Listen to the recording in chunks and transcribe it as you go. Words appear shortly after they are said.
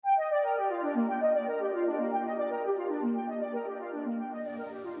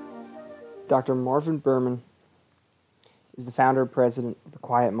Dr. Marvin Berman is the founder and president of the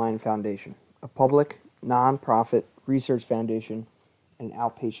Quiet Mind Foundation, a public, non-profit research foundation and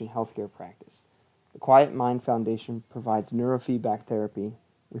outpatient healthcare practice. The Quiet Mind Foundation provides neurofeedback therapy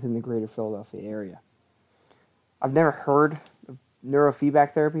within the greater Philadelphia area. I've never heard of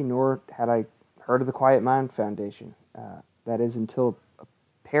neurofeedback therapy, nor had I heard of the Quiet Mind Foundation. That is until a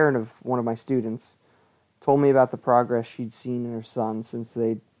parent of one of my students told me about the progress she'd seen in her son since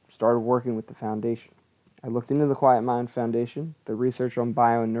they started working with the foundation. I looked into the Quiet Mind Foundation, the research on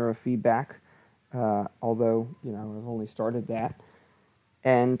bio and neurofeedback, although, I've only started that,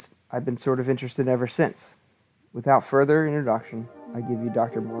 and I've been sort of interested ever since. Without further introduction, I give you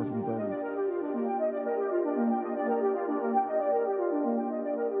Dr. Marvin Berman.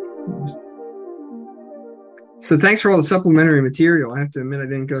 So thanks for all the supplementary material. I have to admit I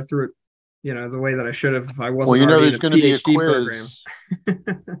didn't go through it, the way that I should have if I wasn't already in a PhD program.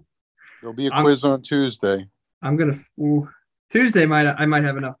 There'll be a quiz on Tuesday. Tuesday I might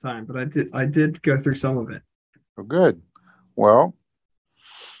have enough time, but I did go through some of it. Oh, good. Well,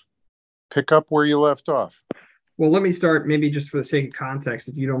 pick up where you left off. Well, let me start maybe just for the sake of context,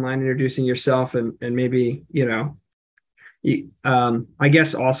 if you don't mind introducing yourself and maybe, I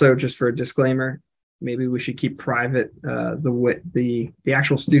guess also just for a disclaimer, maybe we should keep private the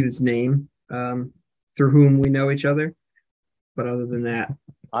actual student's name through whom we know each other. But other than that,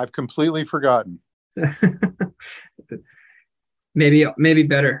 I've completely forgotten. maybe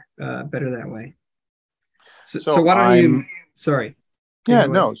better that way. So why don't you? Sorry. Yeah,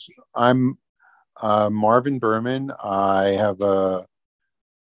 no. I'm Marvin Berman. I have a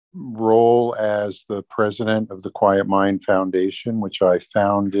role as the president of the Quiet Mind Foundation, which I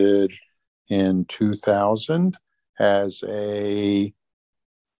founded in 2000 as a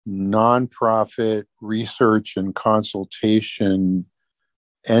nonprofit research and consultation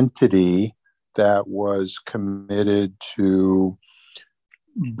entity that was committed to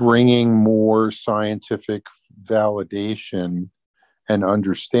bringing more scientific validation and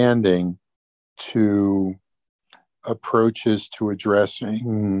understanding to approaches to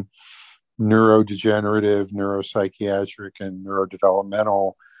addressing neurodegenerative, neuropsychiatric, and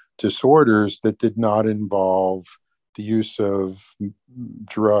neurodevelopmental disorders that did not involve the use of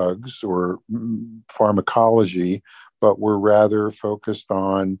drugs or pharmacology, but were rather focused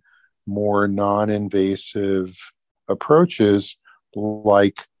on more non-invasive approaches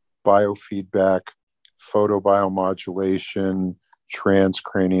like biofeedback, photobiomodulation,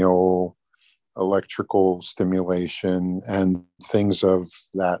 transcranial electrical stimulation, and things of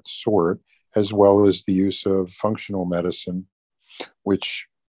that sort, as well as the use of functional medicine, which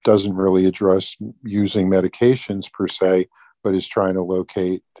doesn't really address using medications per se, but is trying to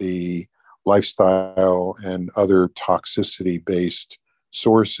locate the lifestyle and other toxicity-based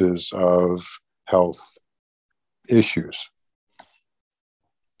sources of health issues.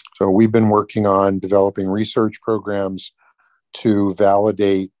 So we've been working on developing research programs to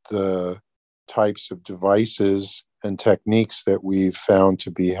validate the types of devices and techniques that we've found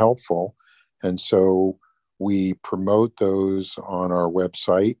to be helpful. And so we promote those on our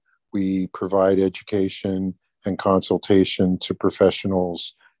website. We provide education and consultation to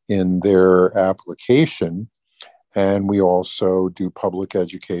professionals in their application. And we also do public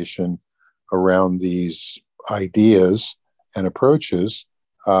education around these ideas and approaches.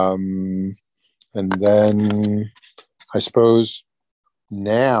 And then I suppose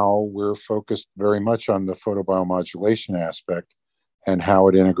now we're focused very much on the photobiomodulation aspect and how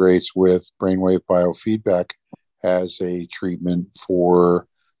it integrates with brainwave biofeedback as a treatment for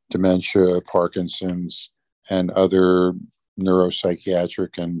dementia, Parkinson's, and other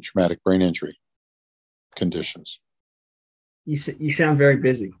neuropsychiatric and traumatic brain injury conditions. You sound very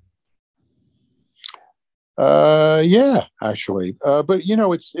busy. Yeah, actually. But,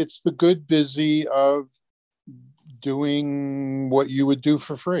 it's the good busy of doing what you would do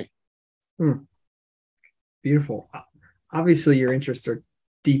for free. Beautiful. Obviously, your interests are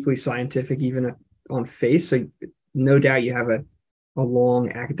deeply scientific, even on face. So no doubt you have a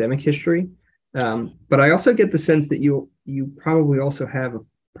long academic history. But I also get the sense that you probably also have a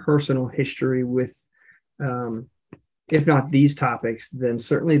personal history with, if not these topics, then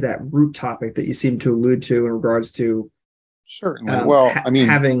certainly that root topic that you seem to allude to in regards to. Certainly. Well,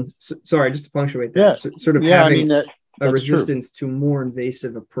 sorry, just to punctuate that, having that's a resistance to more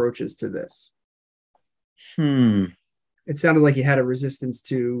invasive approaches to this. It sounded like you had a resistance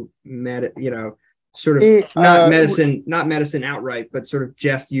to not medicine outright, but sort of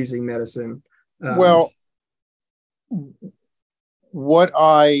just using medicine. I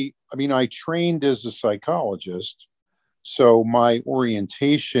trained as a psychologist, so my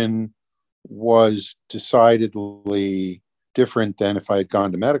orientation was decidedly different than if I had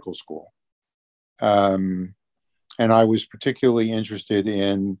gone to medical school. And I was particularly interested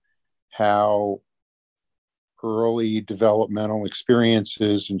in how early developmental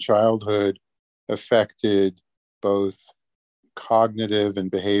experiences in childhood affected both cognitive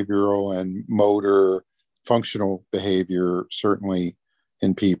and behavioral and motor functional behavior, certainly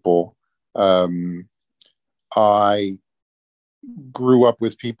in people. I grew up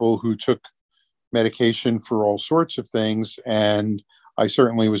with people who took medication for all sorts of things, and I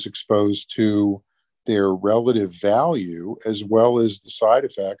certainly was exposed to their relative value as well as the side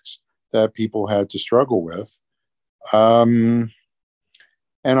effects that people had to struggle with. And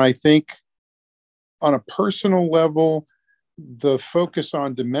I think on a personal level, the focus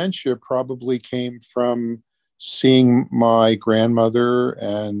on dementia probably came from seeing my grandmother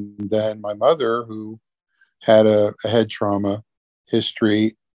and then my mother, who had a head trauma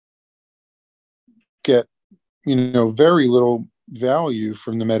history, get very little value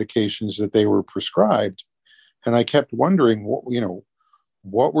from the medications that they were prescribed. And I kept wondering,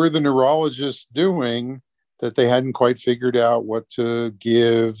 what were the neurologists doing that they hadn't quite figured out what to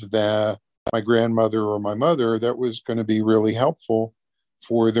give my grandmother or my mother that was going to be really helpful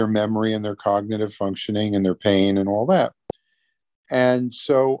for their memory and their cognitive functioning and their pain and all that. And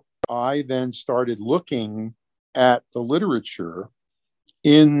so I then started looking at the literature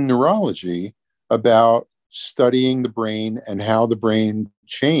in neurology about studying the brain and how the brain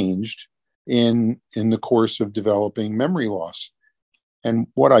changed in the course of developing memory loss. And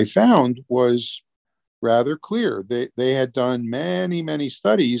what I found was rather clear. They had done many, many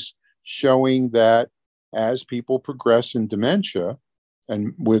studies showing that as people progress in dementia,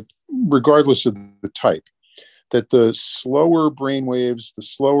 and regardless of the type, that the slower brain waves, the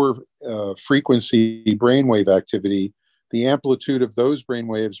slower frequency brainwave activity, the amplitude of those brain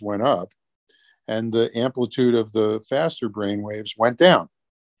waves went up, and the amplitude of the faster brain waves went down.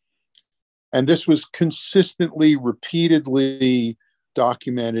 And this was consistently, repeatedly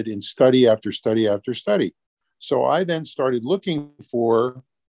documented in study after study after study. So I then started looking for,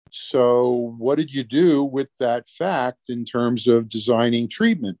 so what did you do with that fact in terms of designing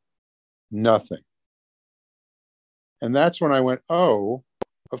treatment? Nothing. And that's when I went, oh,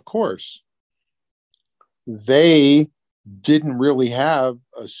 of course. They didn't really have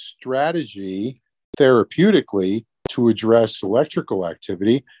a strategy therapeutically to address electrical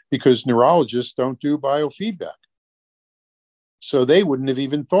activity because neurologists don't do biofeedback. So they wouldn't have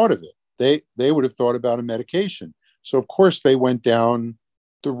even thought of it. They would have thought about a medication. So of course they went down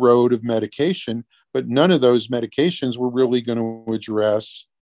the road of medication, but none of those medications were really going to address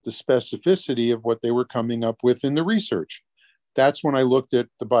the specificity of what they were coming up with in the research. That's when I looked at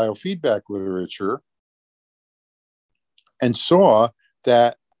the biofeedback literature and saw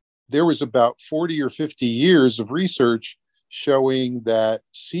that there was about 40 or 50 years of research showing that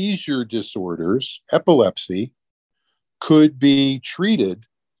seizure disorders, epilepsy, could be treated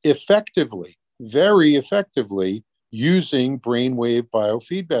effectively, very effectively, using brainwave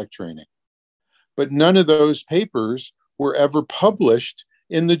biofeedback training. But none of those papers were ever published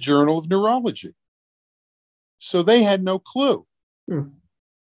in the Journal of Neurology. So they had no clue.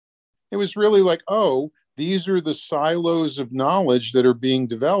 It was really like, oh, these are the silos of knowledge that are being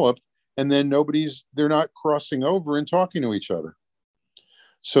developed, and then they're not crossing over and talking to each other.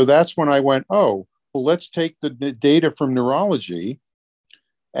 So that's when I went, oh, well, let's take the data from neurology,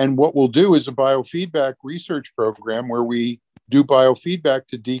 and what we'll do is a biofeedback research program where we do biofeedback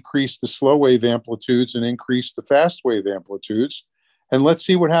to decrease the slow wave amplitudes and increase the fast wave amplitudes. And let's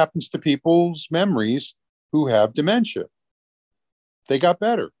see what happens to people's memories who have dementia. They got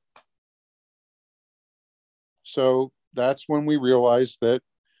better. So that's when we realized that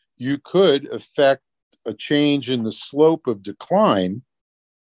you could affect a change in the slope of decline,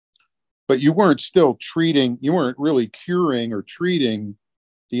 but you weren't really curing or treating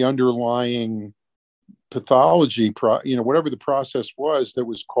the underlying pathology, whatever the process was that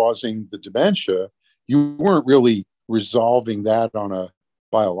was causing the dementia. You weren't really resolving that on a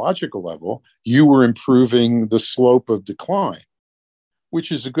biological level. You were improving the slope of decline,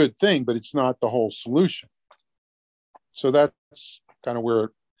 which is a good thing, but it's not the whole solution. So that's kind of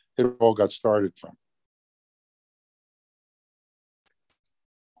where it all got started from.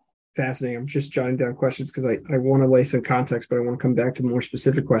 Fascinating. I'm just jotting down questions because I want to lay some context, but I want to come back to more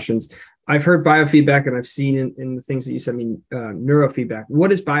specific questions. I've heard biofeedback, and I've seen in the things that you said, neurofeedback.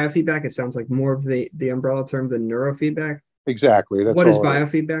 What is biofeedback? It sounds like more of the umbrella term than neurofeedback. Exactly. What is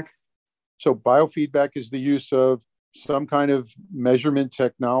biofeedback? So biofeedback is the use of some kind of measurement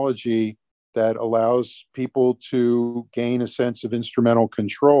technology that allows people to gain a sense of instrumental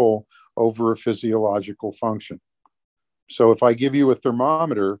control over a physiological function. So if I give you a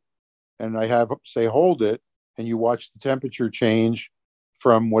thermometer and I have, say, hold it, and you watch the temperature change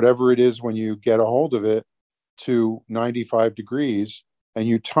from whatever it is when you get a hold of it to 95 degrees, and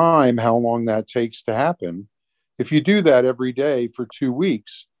you time how long that takes to happen, if you do that every day for 2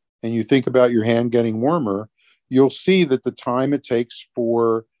 weeks and you think about your hand getting warmer, you'll see that the time it takes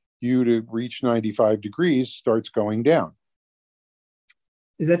for you to reach 95 degrees starts going down.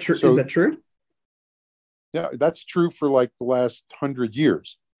 Is that true? So, is that true? Yeah, that's true for like the last 100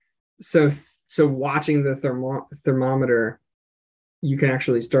 years. So watching the thermometer, you can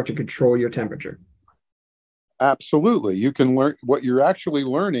actually start to control your temperature. Absolutely. You can learn. What you're actually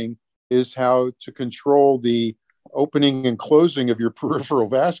learning is how to control the opening and closing of your peripheral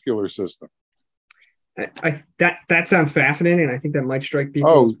vascular system. That sounds fascinating. I think that might strike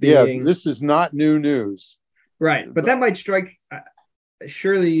people as being... Yeah, this is not new news. Right. But that might strike...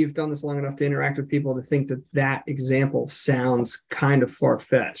 surely you've done this long enough to interact with people to think that example sounds kind of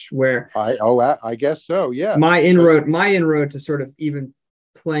far-fetched, where I guess so, yeah. My inroad to sort of even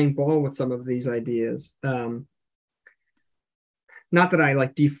playing ball with some of these ideas, not that I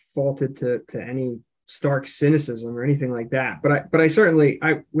like defaulted to any stark cynicism or anything like that, but I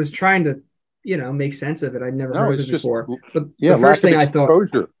was trying to make sense of it. I'd never heard of it before. But the first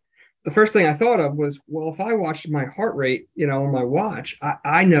thing I thought of was, well, if I watched my heart rate, on my watch,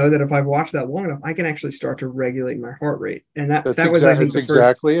 I know that if I've watched that long enough, I can actually start to regulate my heart rate. And that was, I think,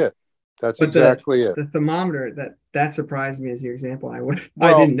 exactly it. That's exactly it. The thermometer, that surprised me as your example. I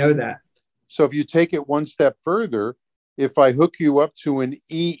didn't know that. So if you take it one step further, if I hook you up to an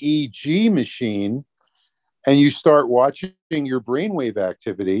EEG machine and you start watching your brainwave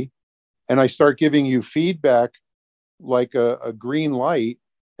activity, and I start giving you feedback like a green light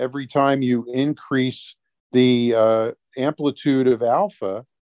every time you increase the amplitude of alpha,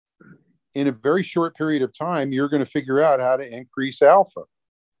 in a very short period of time, you're going to figure out how to increase alpha.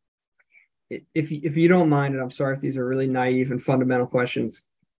 If you don't mind, and I'm sorry if these are really naive and fundamental questions,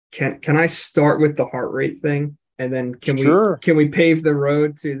 can I start with the heart rate thing, and then can we pave the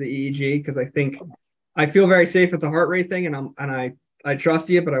road to the EEG? Because I feel very safe with the heart rate thing, and I trust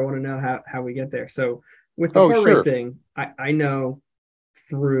you, but I want to know how we get there. So with the heart rate thing, I know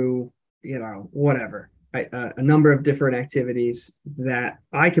through whatever a number of different activities that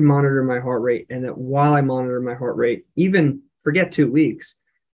I can monitor my heart rate, and that while I monitor my heart rate, even forget 2 weeks,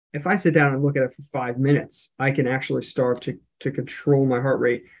 if I sit down and look at it for 5 minutes, I can actually start to control my heart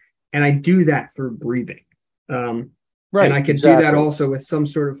rate. And I do that through breathing. Right. And I can do that also with some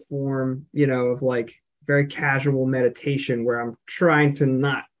sort of form, of like very casual meditation where I'm trying to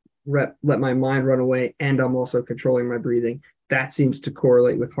not let my mind run away, and I'm also controlling my breathing. That seems to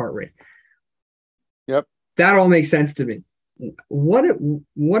correlate with heart rate. Yep. That all makes sense to me. What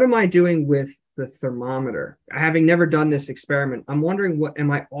am I doing with the thermometer? Having never done this experiment, I'm wondering,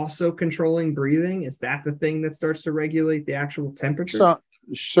 am I also controlling breathing? Is that the thing that starts to regulate the actual temperature? So,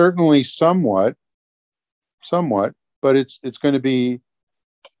 certainly somewhat, but it's going to be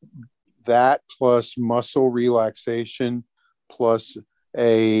that plus muscle relaxation plus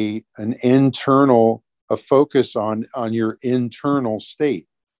a focus on your internal state.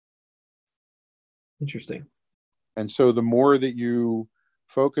 Interesting. And so the more that you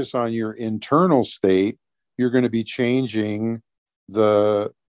focus on your internal state, you're going to be changing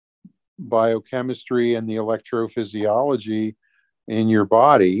the biochemistry and the electrophysiology in your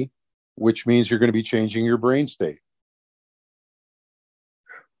body, which means you're going to be changing your brain state.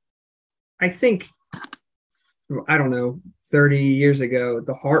 I think, I don't know, 30 years ago,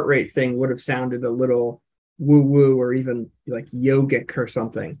 the heart rate thing would have sounded a little woo-woo or even like yogic or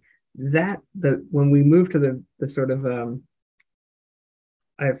something. When we moved to the sort of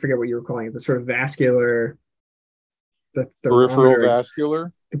I forget what you were calling it, the sort of vascular, the peripheral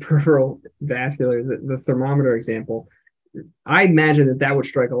vascular, the thermometer example, I imagine that would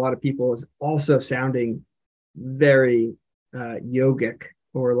strike a lot of people as also sounding very yogic,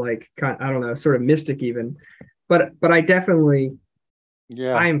 or like, I don't know, sort of mystic even. But I definitely,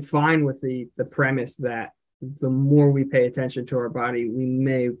 I am fine with the premise that the more we pay attention to our body, we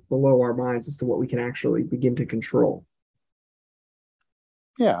may blow our minds as to what we can actually begin to control.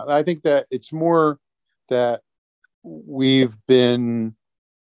 Yeah, I think that it's more that we've been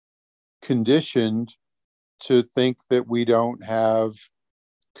conditioned to think that we don't have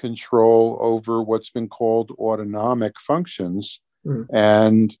control over what's been called autonomic functions.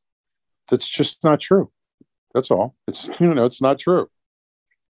 And that's just not true. That's all. It's not true.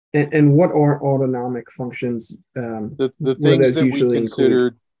 And what are autonomic functions? The things that we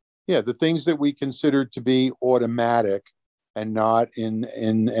considered, the things that we considered to be automatic and not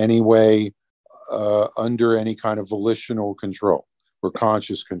in any way under any kind of volitional control or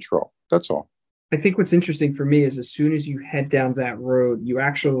conscious control. That's all. I think what's interesting for me is as soon as you head down that road,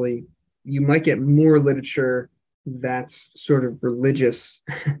 you might get more literature that's sort of religious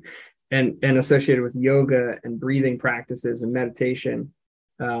and associated with yoga and breathing practices and meditation.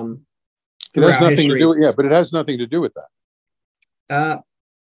 It has nothing to do. Yeah, but it has nothing to do with that.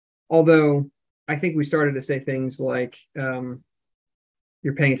 Although I think we started to say things like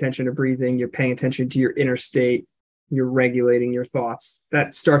you're paying attention to breathing, you're paying attention to your inner state, you're regulating your thoughts.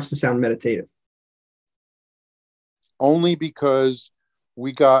 That starts to sound meditative. Only because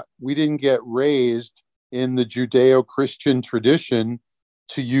we didn't get raised in the Judeo-Christian tradition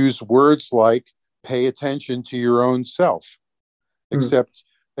to use words like pay attention to your own self, except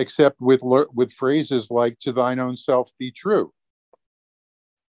with phrases like to thine own self be true.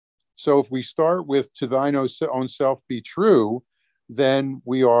 So if we start with to thine own self be true, then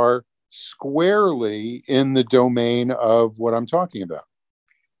we are squarely in the domain of what I'm talking about.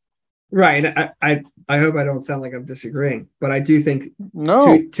 Right. I hope I don't sound like I'm disagreeing, but I do think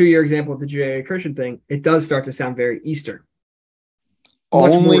to your example of the Judeo-Christian thing, it does start to sound very Eastern.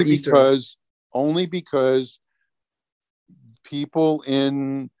 Only because people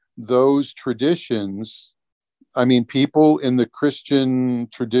in those traditions, I mean, people in the Christian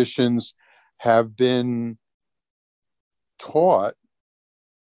traditions have been taught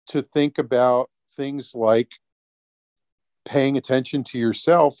to think about things like paying attention to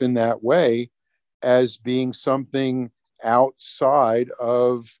yourself in that way as being something outside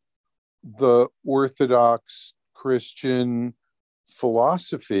of the Orthodox Christian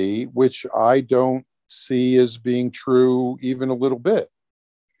philosophy, which I don't see as being true even a little bit.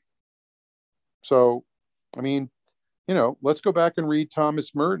 So, I mean, let's go back and read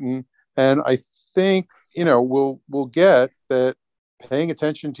Thomas Merton, and I think, we'll get that paying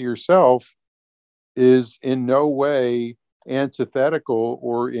attention to yourself is in no way antithetical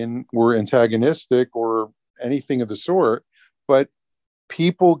or antagonistic or anything of the sort, but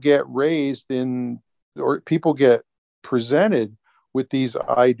people get presented with these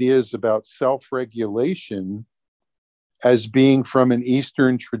ideas about self-regulation as being from an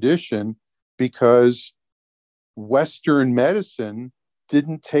Eastern tradition because Western medicine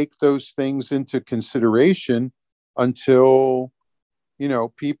didn't take those things into consideration until,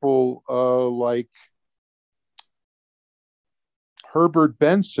 people like Herbert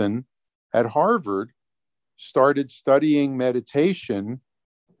Benson at Harvard started studying meditation,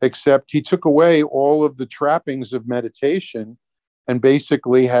 except he took away all of the trappings of meditation and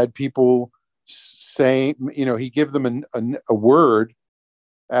basically had people say, he give them a word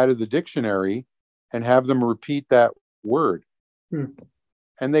out of the dictionary and have them repeat that word.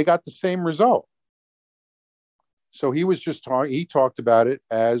 And they got the same result. So he talked about it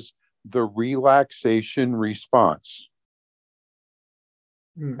as the relaxation response.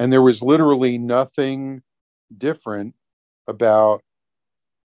 And there was literally nothing different about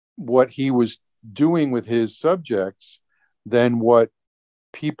what he was doing with his subjects than what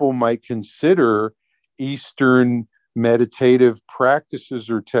people might consider Eastern meditative practices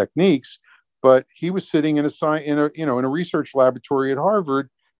or techniques. But he was sitting in a research laboratory at Harvard,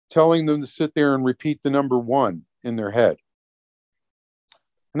 telling them to sit there and repeat the number 1 in their head,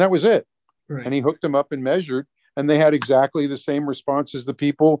 and that was it. Right. And he hooked them up and measured, and they had exactly the same response as the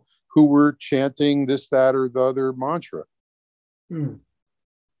people who were chanting this, that, or the other mantra.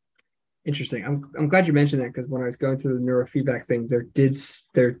 Interesting. I'm glad you mentioned that, because when I was going through the neurofeedback thing, there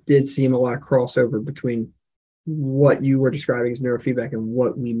did seem a lot of crossover between what you were describing as neurofeedback and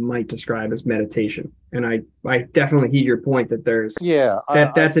what we might describe as meditation. And I definitely heed your point that there's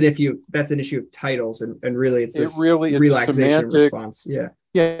that's an issue of titles, and really it's this relaxation response.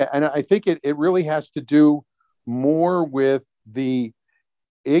 Yeah, and I think it really has to do more with the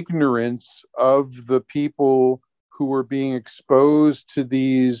ignorance of the people who are being exposed to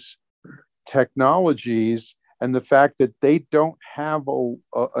these technologies, and the fact that they don't have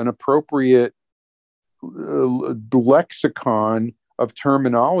an appropriate lexicon of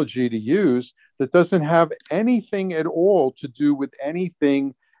terminology to use that doesn't have anything at all to do with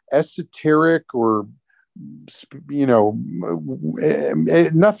anything esoteric or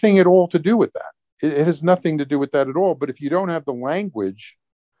nothing at all to do with that. It has nothing to do with that at all. But if you don't have the language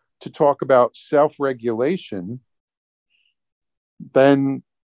to talk about self-regulation, then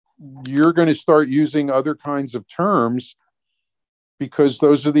you're going to start using other kinds of terms because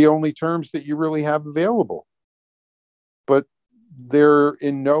those are the only terms that you really have available. But they're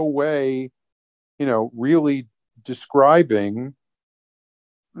in no way, really describing,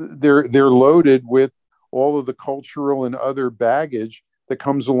 they're loaded with all of the cultural and other baggage that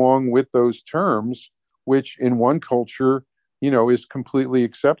comes along with those terms, which in one culture, is completely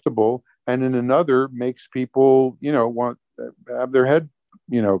acceptable, and in another makes people, want to have their head,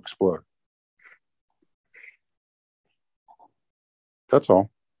 explode. That's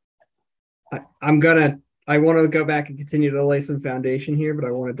all. I want to go back and continue to lay some foundation here, but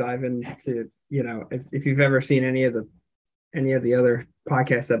I want to dive into, if you've ever seen any of the other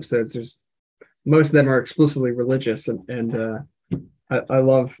podcast episodes, most of them are explicitly religious, and I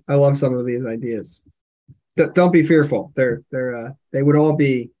love some of these ideas. Don't be fearful. They would all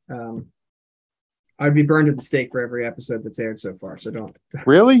be. I'd be burned at the stake for every episode that's aired so far. So don't.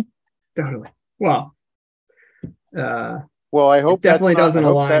 Really? Totally. Well. Well, I hope definitely doesn't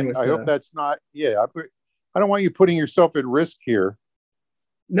align with. I hope that's not. Yeah, I don't want you putting yourself at risk here.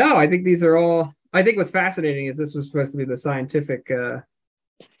 No, I think these are all. I think what's fascinating is this was supposed to be the scientific episode,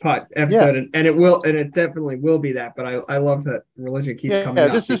 yeah. and it definitely will be that. But I love that religion keeps coming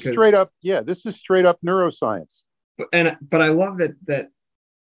up. This is straight up. Yeah, this is straight up neuroscience. But I love that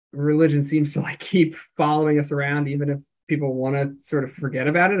religion seems to keep following us around, even if people want to sort of forget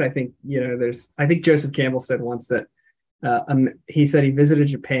about it. I think I think Joseph Campbell said once that he said he visited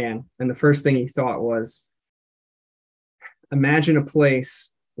Japan, and the first thing he thought was, imagine a place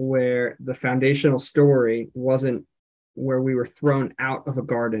where the foundational story wasn't where we were thrown out of a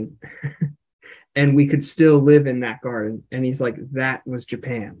garden and we could still live in that garden. And he's like, that was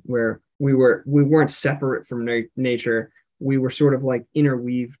Japan, where we weren't separate from nature. We were sort of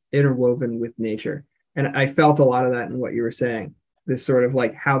interwoven with nature. And I felt a lot of that in what you were saying, this sort of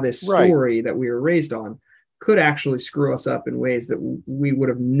how this story that we were raised on could actually screw us up in ways that we would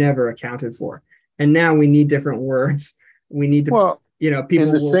have never accounted for. And now we need different words. We need to, people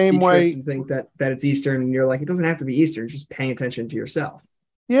in the will same way and think that it's Eastern, and you're like, it doesn't have to be Eastern. It's just paying attention to yourself.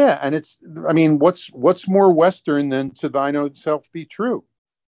 Yeah. And what's more Western than to thine own self be true?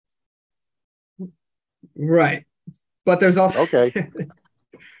 Right. But there's also, okay.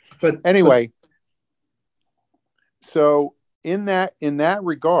 But anyway, so in that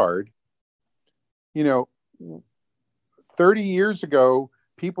regard, 30 years ago,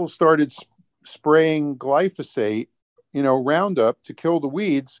 people started spraying glyphosate, Roundup, to kill the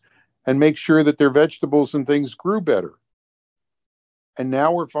weeds and make sure that their vegetables and things grew better. And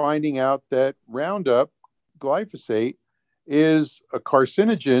now we're finding out that Roundup, glyphosate, is a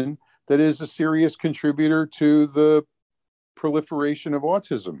carcinogen that is a serious contributor to the proliferation of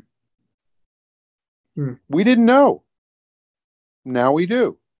autism. We didn't know. Now we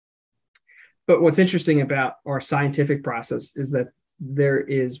do. But what's interesting about our scientific process is that there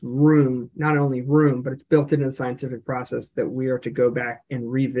is not only room, but it's built into the scientific process that we are to go back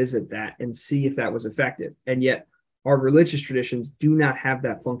and revisit that and see if that was effective. And yet our religious traditions do not have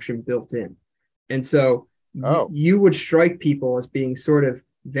that function built in. And so you would strike people as being sort of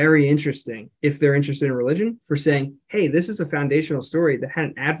very interesting, if they're interested in religion, for saying, hey, this is a foundational story that had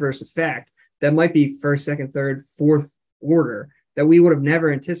an adverse effect that might be first, second, third, fourth order that we would have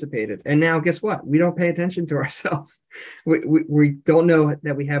never anticipated. And now guess what? We don't pay attention to ourselves. We don't know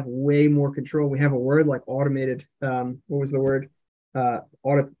that we have way more control. We have a word like automated, what was the word?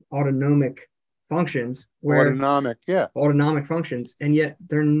 Autonomic functions. Autonomic functions. And yet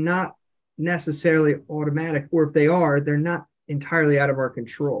they're not necessarily automatic, or if they are, they're not entirely out of our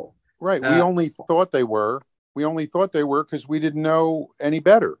control. Right. We only thought they were. We only thought they were because we didn't know any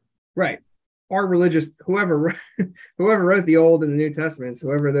better. Right. Our religious, whoever wrote the Old and the New Testaments,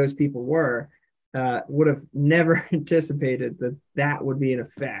 whoever those people were, would have never anticipated that would be an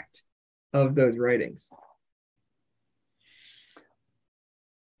effect of those writings.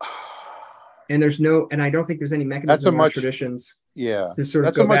 And I don't think there's any mechanism in our traditions. Yeah, to sort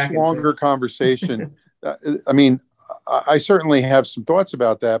of that's a much longer conversation. I certainly have some thoughts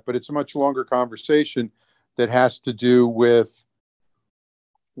about that, but it's a much longer conversation that has to do with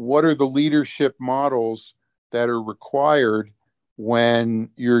what are the leadership models that are required when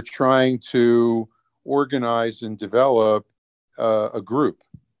you're trying to organize and develop a group.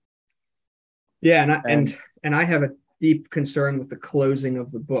 Yeah, and I have a deep concern with the closing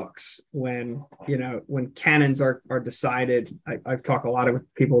of the books when canons are decided. I've talked a lot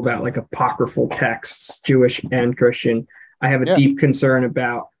with people about apocryphal texts, Jewish and Christian. I have a deep concern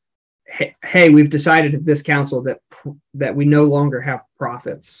about, hey, we've decided at this council that we no longer have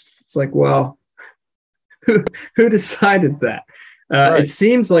prophets. It's like, well, who decided that? Right. It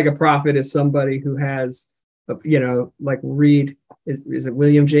seems like a prophet is somebody who has, read. Is it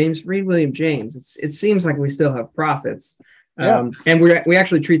William James? Read William James. It seems like we still have prophets, and we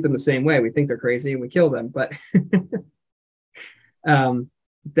actually treat them the same way. We think they're crazy and we kill them. But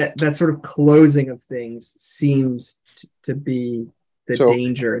that sort of closing of things seems to be the So,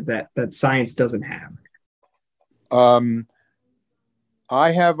 danger that science doesn't have.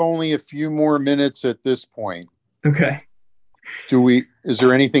 I have only a few more minutes at this point. Okay. Is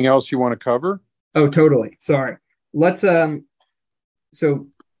there anything else you want to cover? Oh, totally. Sorry. Let's so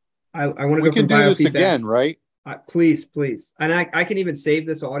I want to We go can from do this biofeedback. again, right? Please, and I can even save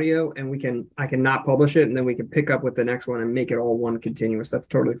this audio, and I can not publish it, and then we can pick up with the next one and make it all one continuous. That's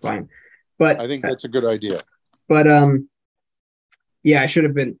totally fine. But I think that's a good idea. But yeah, I should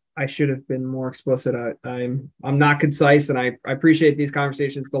have been more explicit. I'm not concise, and I appreciate these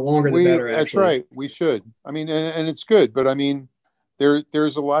conversations. The longer, the better. That's actually. right. We should. I mean, and it's good, but I mean,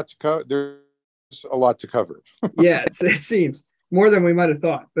 there's a lot to cover. There's a lot to cover. Yeah, it seems more than we might have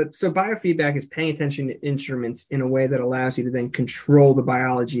thought. But so biofeedback is paying attention to instruments in a way that allows you to then control the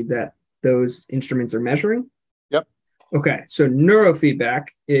biology that those instruments are measuring. Yep. Okay, so neurofeedback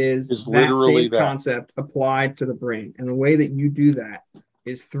is that literally same concept applied to the brain, and the way that you do that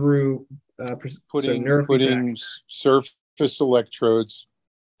is through putting surface electrodes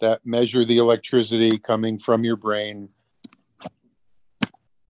that measure the electricity coming from your brain.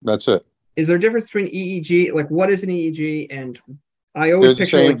 That's it. Is there a difference between EEG? Like, what is an EEG? And I always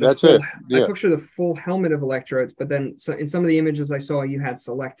picture I picture the full helmet of electrodes, but then in some of the images I saw, you had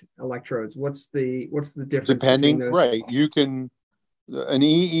select electrodes. What's the difference? Depending, between those? Right? An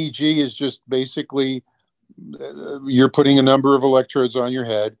EEG is just basically you're putting a number of electrodes on your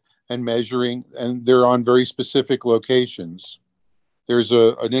head and measuring, and they're on very specific locations. There's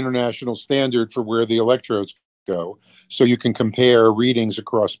an international standard for where the electrodes go, so you can compare readings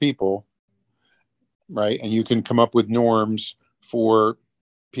across people, right? And you can come up with norms for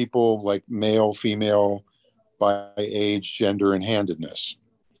people like male, female, by age, gender, and handedness.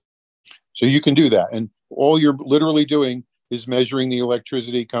 So you can do that. And all you're literally doing is measuring the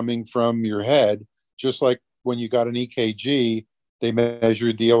electricity coming from your head, just like when you got an EKG, they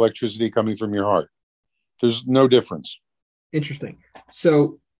measured the electricity coming from your heart. There's no difference. Interesting.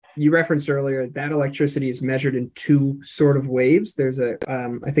 So you referenced earlier that electricity is measured in two sort of waves. There's I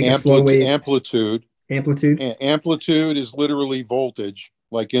think a slow wave. Amplitude. Amplitude is literally voltage,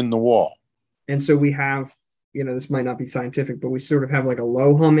 like in the wall. And so we have, this might not be scientific, but we sort of have like a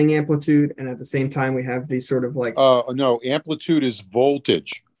low humming amplitude, and at the same time we have these sort of like. No, amplitude is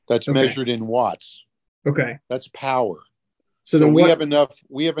voltage. That's measured in watts. Okay. That's power. So then we have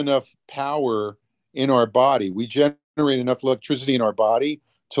enough power in our body. We generate enough electricity in our body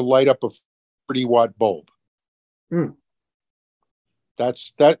to light up a 30-watt bulb. Mm.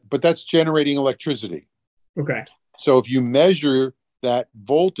 But that's generating electricity. Okay. So if you measure that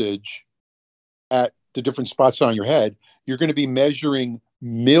voltage at the different spots on your head, you're going to be measuring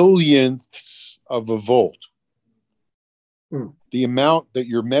millionths of a volt. Mm. The amount that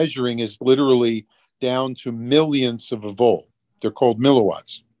you're measuring is literally down to millionths of a volt. They're called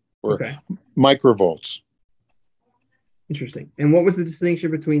milliwatts or microvolts. Interesting. And what was the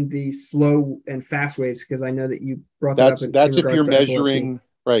distinction between the slow and fast waves? Because I know that you brought that up. That's if you're measuring,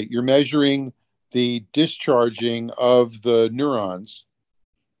 right? You're measuring the discharging of the neurons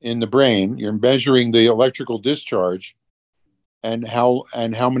in the brain. You're measuring the electrical discharge and how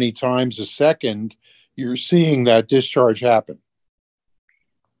many times a second you're seeing that discharge happen.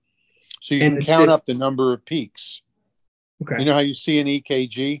 So you can count up the number of peaks. Okay. You know how you see an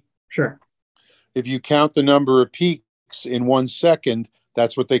EKG? Sure. If you count the number of peaks in 1 second,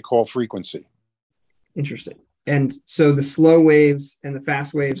 that's what they call frequency. Interesting. And so the slow waves and the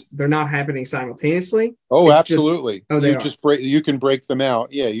fast waves, they're not happening simultaneously? Oh, it's absolutely. You can break them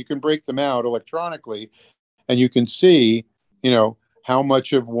out. Yeah, you can break them out electronically, and you can see, how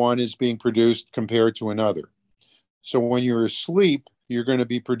much of one is being produced compared to another. So when you're asleep, you're going to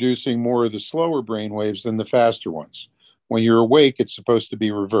be producing more of the slower brain waves than the faster ones. When you're awake, it's supposed to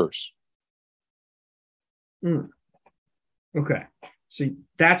be reverse. Mm. Okay. So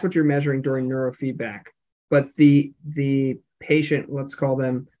that's what you're measuring during neurofeedback. But the patient, let's call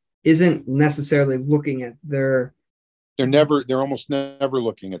them, isn't necessarily looking at their. They're almost never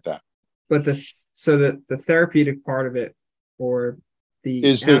looking at that. But the therapeutic part of it, or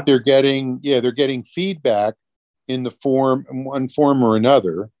that they're getting feedback in one form or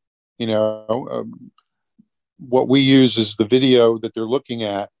another. What we use is the video that they're looking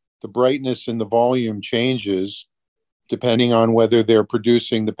at. The brightness and the volume changes depending on whether they're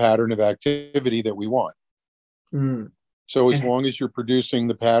producing the pattern of activity that we want. Mm. So as long as you're producing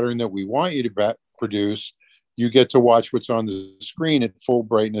the pattern that we want you to produce, you get to watch what's on the screen at full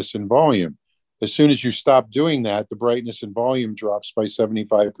brightness and volume. As soon as you stop doing that, the brightness and volume drops by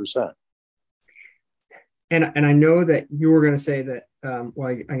 75%. And I know that you were going to say that, well,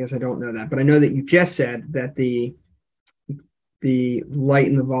 I guess I don't know that, but I know that you just said that the light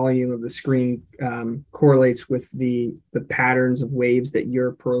and the volume of the screen correlates with the patterns of waves that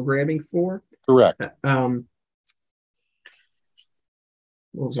you're programming for. Correct. And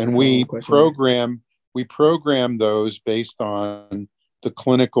we program those based on the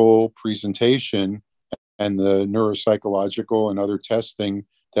clinical presentation and the neuropsychological and other testing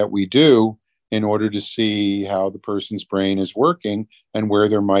that we do in order to see how the person's brain is working and where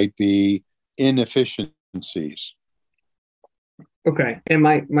there might be inefficiencies. Okay. And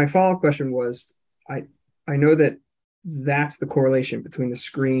my follow-up question was, I know that that's the correlation between the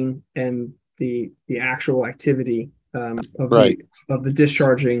screen and the actual activity of the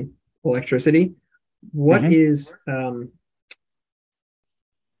discharging electricity. What is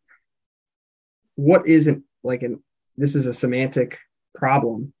this is a semantic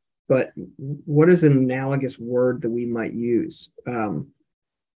problem, but what is an analogous word that we might use?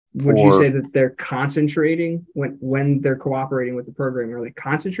 Would you say that they're concentrating when they're cooperating with the program? Are they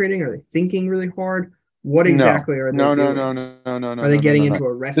concentrating? Are they thinking really hard? What exactly are they doing? No. Are they getting into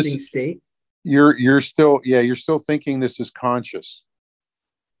a resting state? You're still thinking this is conscious.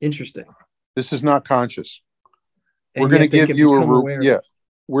 Interesting. This is not conscious. And we're going to give you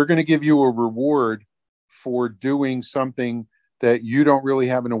we're going to give you a reward for doing something that you don't really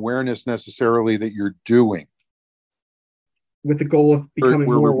have an awareness necessarily that you're doing. With the goal of becoming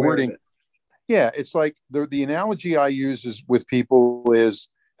more aware of it. Yeah, it's like the analogy I use is with people is,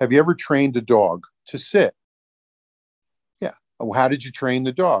 have you ever trained a dog to sit? Yeah. Well, how did you train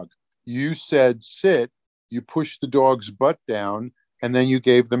the dog? You said sit, you pushed the dog's butt down, and then you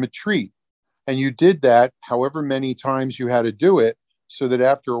gave them a treat. And you did that however many times you had to do it, so that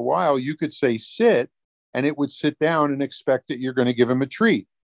after a while you could say sit, and it would sit down and expect that you're going to give him a treat.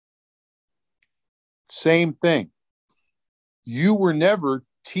 Same thing. You were never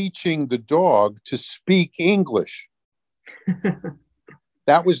teaching the dog to speak English.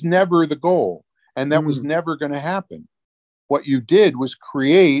 That was never the goal. And that was never going to happen. What you did was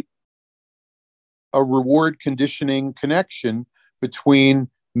create a reward conditioning connection between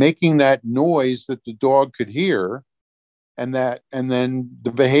making that noise that the dog could hear and then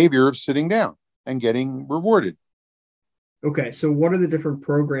the behavior of sitting down and getting rewarded. Okay. So what are the different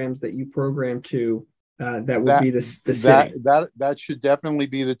programs that you program to that would be the sitting? That should definitely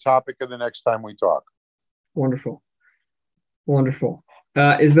be the topic of the next time we talk. Wonderful.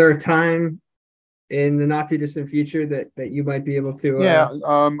 Is there a time in the not too distant future that you might be able to?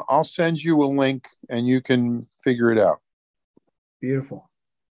 I'll send you a link and you can figure it out. Beautiful.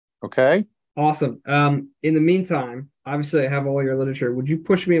 Okay. Awesome. In the meantime, obviously I have all your literature. Would you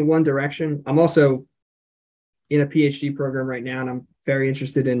push me in one direction? I'm also in a PhD program right now, and I'm very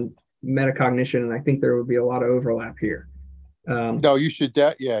interested in metacognition, and I think there would be a lot of overlap here. No, you should.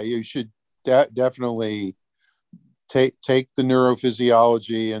 You should definitely take the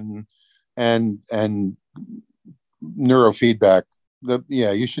neurophysiology and neurofeedback.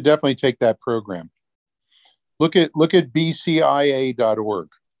 You should definitely take that program. Look at bcia.org.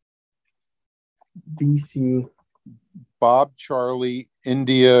 BC. Bob Charlie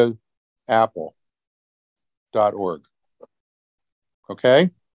India Apple.org.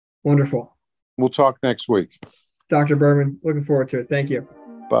 Okay. Wonderful. We'll talk next week. Dr. Berman, looking forward to it. Thank you.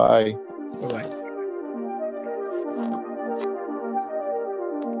 Bye. Bye-bye.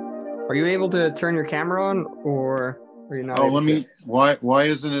 Are you able to turn your camera on, or are you not? Why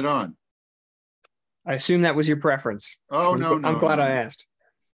isn't it on? I assume that was your preference. Oh, no. I'm glad I asked.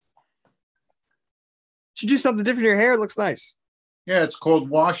 Should you do something different to your hair? It looks nice. Yeah, it's called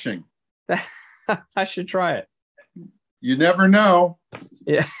washing. I should try it. You never know.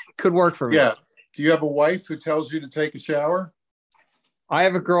 Yeah, could work for me. Yeah. Do you have a wife who tells you to take a shower? I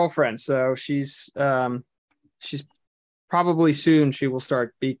have a girlfriend, so she's probably soon she will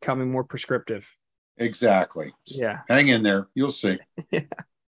start becoming more prescriptive. Exactly. Yeah. Hang in there. You'll see. Yeah.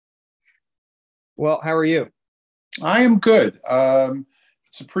 Well, how are you? I am good.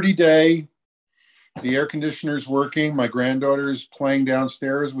 It's a pretty day. The air conditioner's working. My granddaughter's playing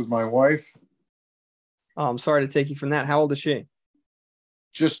downstairs with my wife. Oh, I'm sorry to take you from that. How old is she?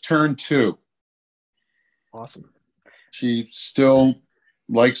 Just turned 2. Awesome. She still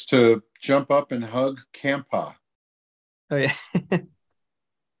likes to jump up and hug Campa. Oh yeah.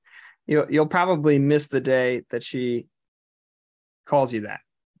 You'll probably miss the day that she calls you that.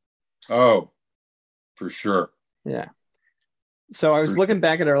 Oh, for sure. Yeah. So I was looking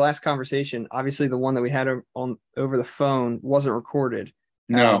back at our last conversation. Obviously, the one that we had over the phone wasn't recorded.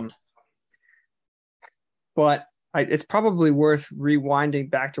 No. But it's probably worth rewinding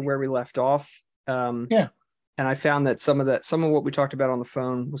back to where we left off. Yeah. and I found that some of what we talked about on the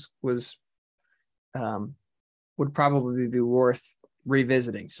phone was would probably be worth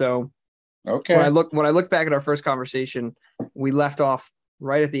revisiting. So Okay. when I look back at our first conversation, we left off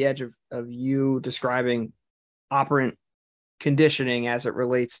right at the edge of you describing operant conditioning as it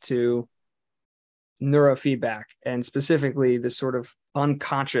relates to neurofeedback, and specifically this sort of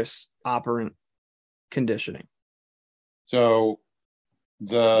unconscious operant conditioning. So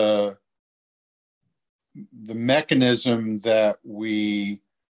the mechanism that we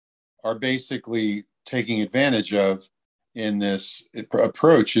are basically taking advantage of in this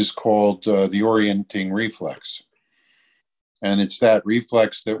approach is called the orienting reflex. And it's that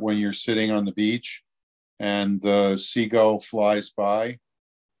reflex that when you're sitting on the beach and the seagull flies by,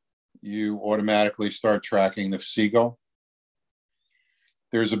 you automatically start tracking the seagull.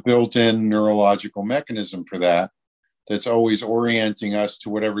 There's a built-in neurological mechanism for that that's always orienting us to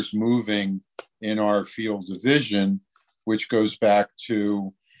whatever's moving in our field of vision, which goes back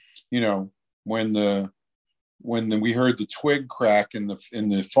to, when we heard the twig crack in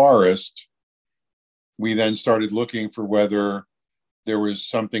the forest, we then started looking for whether there was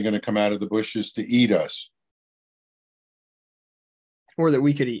something going to come out of the bushes to eat us. Or that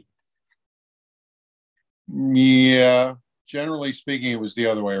we could eat. Yeah, generally speaking, it was the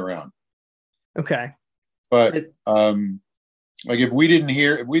other way around. Okay. But like if we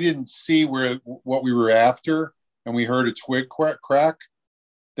didn't see what we were after, and we heard a twig crack,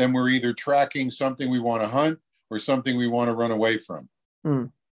 then we're either tracking something we want to hunt or something we want to run away from.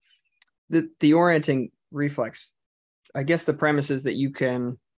 The orienting reflex, I guess the premise is that you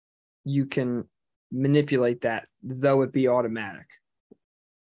can manipulate that, though it be automatic.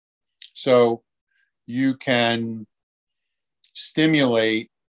 So you can stimulate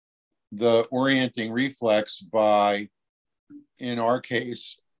the orienting reflex by, in our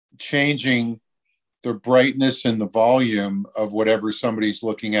case, changing the brightness and the volume of whatever somebody's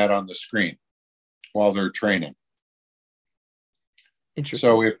looking at on the screen while they're training. Interesting.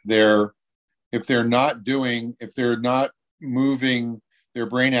 So if they're not moving their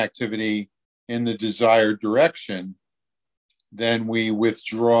brain activity in the desired direction, then we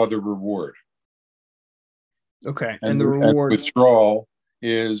withdraw the reward. Okay. And the reward withdrawal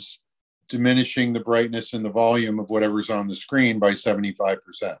is diminishing the brightness and the volume of whatever's on the screen by 75%.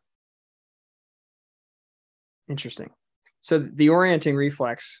 Interesting. So the orienting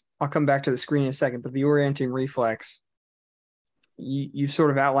reflex, I'll come back to the screen in a second, but the orienting reflex, you sort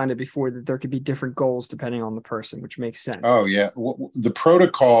of outlined it before, that there could be different goals depending on the person, which makes sense. Oh, yeah. The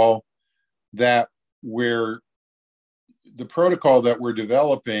protocol that we're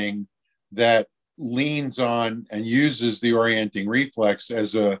developing that leans on and uses the orienting reflex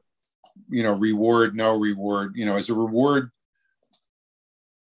as a, reward, no reward, as a reward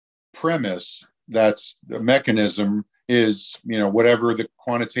premise. That's the mechanism is, whatever the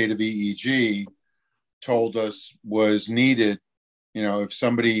quantitative EEG told us was needed. If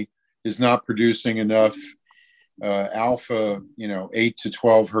somebody is not producing enough alpha, 8 to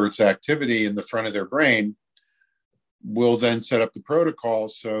 12 hertz activity in the front of their brain, we'll then set up the protocol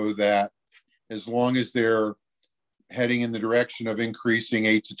so that as long as they're heading in the direction of increasing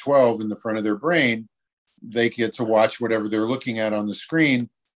 8 to 12 in the front of their brain, they get to watch whatever they're looking at on the screen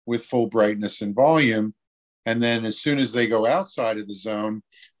with full brightness and volume. And then as soon as they go outside of the zone,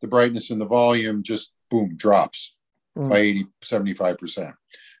 the brightness and the volume just, boom, drops by 80, 75%.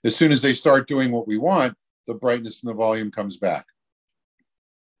 As soon as they start doing what we want, the brightness and the volume comes back.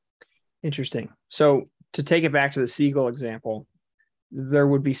 Interesting. So to take it back to the seagull example, there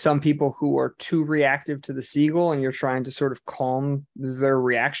would be some people who are too reactive to the seagull, and you're trying to sort of calm their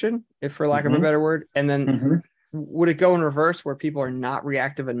reaction, if for lack of a better word. And then would it go in reverse where people are not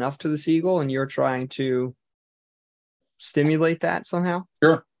reactive enough to the seagull and you're trying to stimulate that somehow?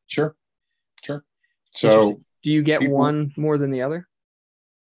 Sure. So do you get one more than the other?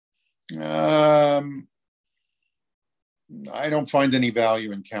 I don't find any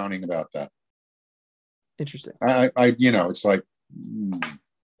value in counting about that. Interesting. It's like, we've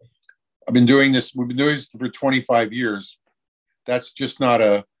been doing this for 25 years. That's just not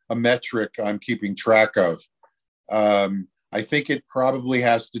a metric I'm keeping track of. I think it probably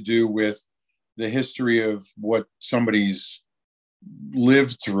has to do with the history of what somebody's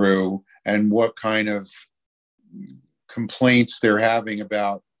lived through and what kind of complaints they're having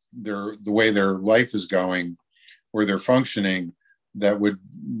about the way their life is going or they're functioning, that would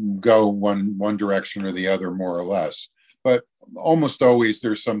go one direction or the other, more or less. But almost always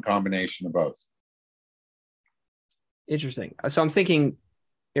there's some combination of both. Interesting. So I'm thinking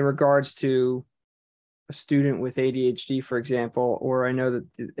in regards to a student with ADHD, for example, or I know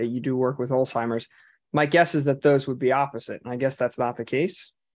that you do work with Alzheimer's, My guess is that those would be opposite, and I guess that's not the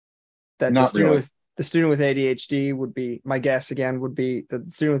case. That Not really. The student with ADHD would be, my guess again would be that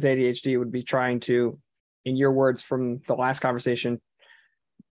the student with ADHD would be trying to, in your words from the last conversation,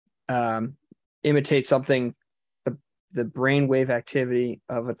 imitate something, the brainwave activity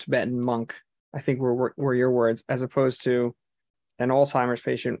of a Tibetan monk. I think were your words, as opposed to an Alzheimer's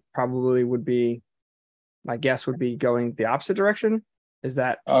patient probably would be, my guess would be going the opposite direction. Is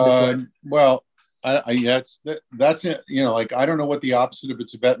that misled? Well, that's it. You know, like I don't know what the opposite of a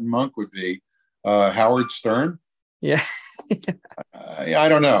Tibetan monk would be. Howard Stern. Yeah. I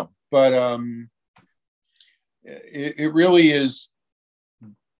don't know, but it really is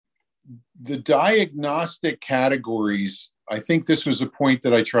the diagnostic categories. I think this was a point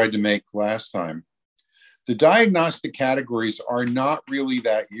that I tried to make last time. The diagnostic categories are not really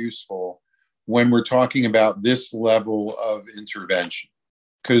that useful when we're talking about this level of intervention,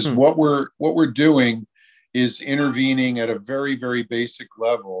 because what we're doing is intervening at a very, very basic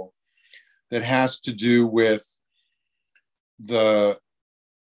level that has to do with the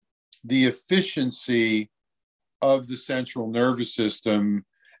efficiency of the central nervous system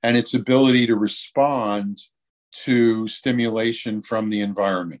and its ability to respond to stimulation from the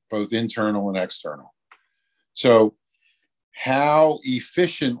environment, both internal and external. So how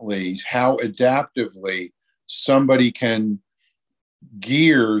efficiently, how adaptively somebody can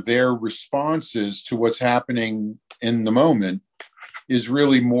gear their responses to what's happening in the moment is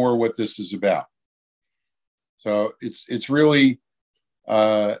really more what this is about. So it's really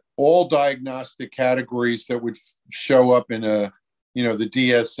all diagnostic categories that would show up in the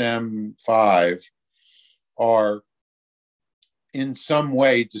DSM-5 are in some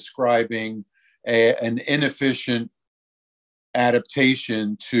way describing an inefficient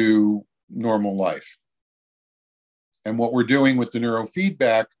adaptation to normal life. And what we're doing with the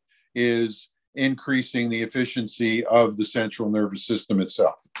neurofeedback is increasing the efficiency of the central nervous system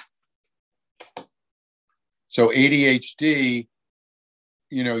itself. So ADHD,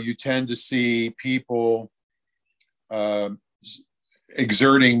 you tend to see people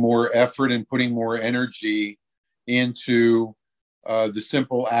exerting more effort and putting more energy into the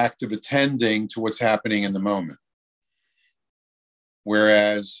simple act of attending to what's happening in the moment.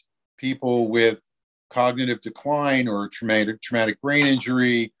 Whereas people with cognitive decline or traumatic brain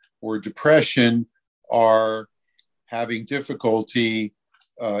injury or depression are having difficulty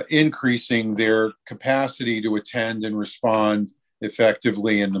increasing their capacity to attend and respond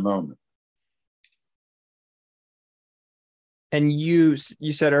effectively in the moment. And you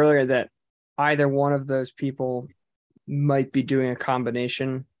said earlier that either one of those people might be doing a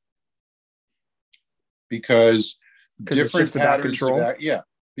combination because different patterns of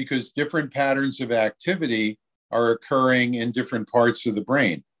because different patterns of activity are occurring in different parts of the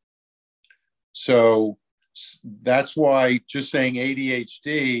brain. So that's why just saying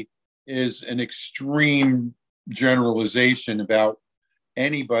ADHD is an extreme generalization about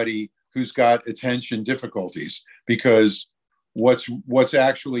anybody who's got attention difficulties, because what's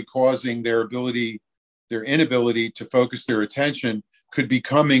actually causing their inability to focus their attention could be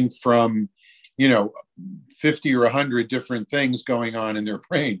coming from 50 or 100 different things going on in their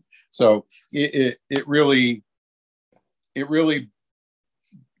brain. So it really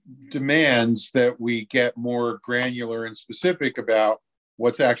demands that we get more granular and specific about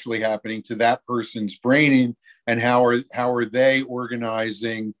what's actually happening to that person's brain and how are they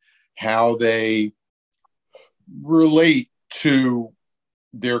organizing, how they relate to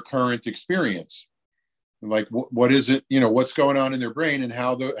their current experience. Like what is it, what's going on in their brain and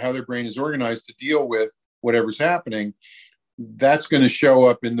how their brain is organized to deal with whatever's happening. That's going to show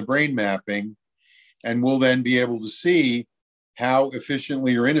up in the brain mapping, and we'll then be able to see how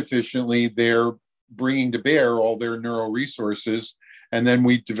efficiently or inefficiently they're bringing to bear all their neural resources. And then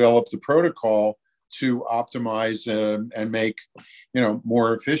we develop the protocol to optimize and make,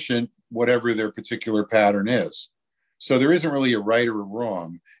 more efficient whatever their particular pattern is. So there isn't really a right or a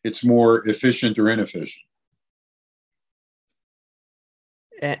wrong. It's more efficient or inefficient.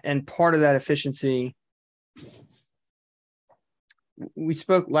 And part of that efficiency,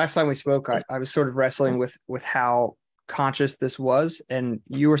 last time we spoke, I was sort of wrestling with how conscious this was, and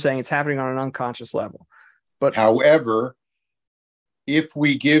you were saying it's happening on an unconscious level. But however, if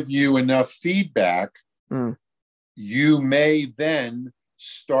we give you enough feedback, you may then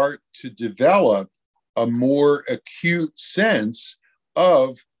start to develop a more acute sense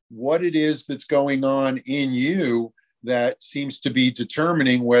of what it is that's going on in you that seems to be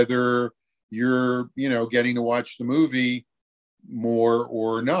determining whether you're, getting to watch the movie more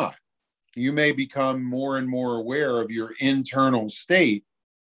or not. You may become more and more aware of your internal state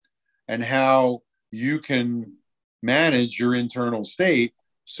and how you can manage your internal state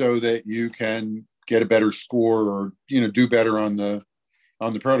so that you can get a better score or, do better on the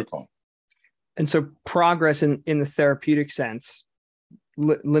protocol. And so progress in the therapeutic sense,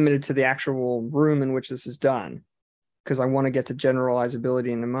 limited to the actual room in which this is done, because I want to get to generalizability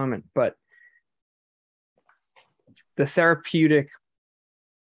in a moment, but the therapeutic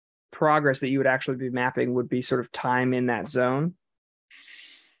progress that you would actually be mapping would be sort of time in that zone.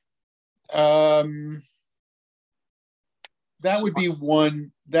 That would be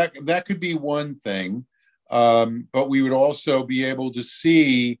one, that could be one thing. But we would also be able to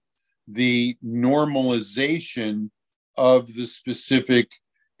see the normalization of the specific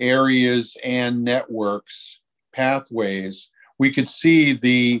areas and networks, pathways. We could see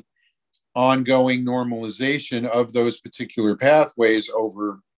the ongoing normalization of those particular pathways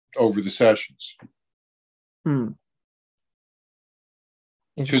over the sessions.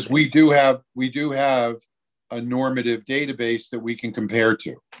 Because we do have a normative database that we can compare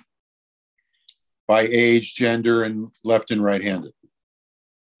to by age, gender, and left and right-handed.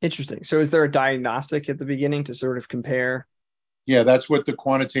 Interesting. So is there a diagnostic at the beginning to sort of compare? Yeah, that's what the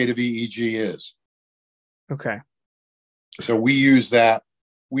quantitative EEG is. Okay. So we use that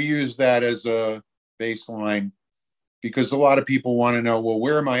as a baseline, because a lot of people want to know, well,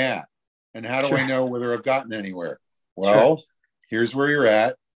 where am I at? And how do I know whether I've gotten anywhere? Well, here's where you're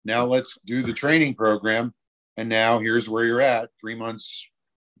at. Now let's do the training program. And now here's where you're at 3 months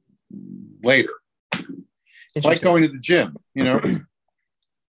later. Like going to the gym,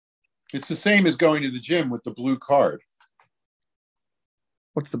 It's the same as going to the gym with the blue card.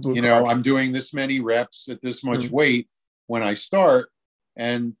 What's the blue card? I'm doing this many reps at this much weight when I start.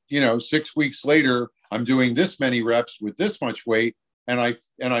 And, 6 weeks later, I'm doing this many reps with this much weight. And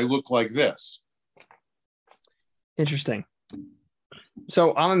I look like this. Interesting.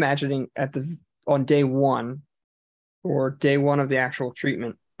 So I'm imagining on day one or day one of the actual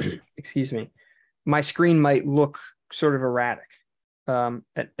treatment, excuse me, my screen might look sort of erratic. And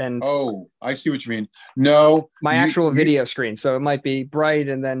I see what you mean. No, my actual video screen. So it might be bright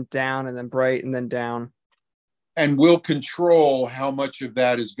and then down and then bright and then down. And we'll control how much of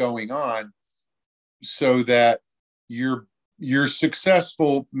that is going on so that you're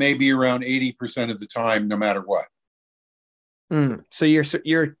successful maybe around 80% of the time, no matter what. So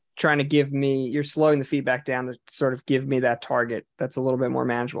you're trying to you're slowing the feedback down to sort of give me that target that's a little bit more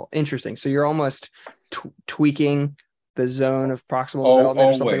manageable. Interesting. So you're almost tweaking the zone of proximal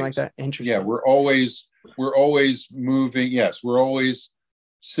development or something like that. Interesting. Yeah, we're always moving. Yes, we're always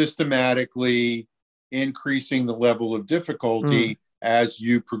systematically increasing the level of difficulty as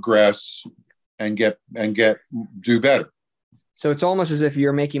you progress and do better. So it's almost as if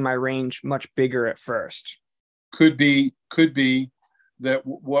you're making my range much bigger at first. Could be that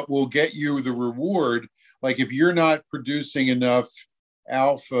what will get you the reward, like if you're not producing enough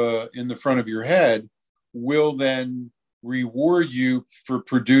alpha in the front of your head, will then reward you for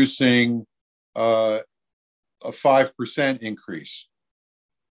producing a 5% increase.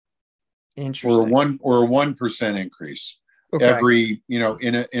 Interesting. Or a 1% increase. Okay. Every,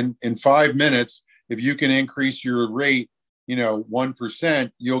 in 5 minutes, if you can increase your rate,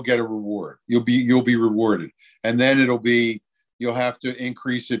 1%, you'll get a reward. You'll be rewarded. And then you'll have to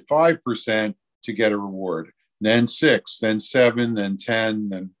increase it 5% to get a reward. Then 6, then 7, then 10,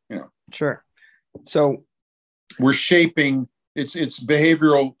 then, Sure. So we're shaping, it's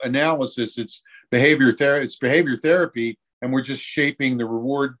behavioral analysis, it's behavior therapy, and we're just shaping the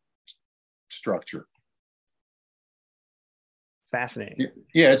reward structure. Fascinating.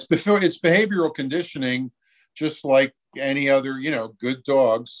 Yeah, it's behavioral conditioning, just like any other, good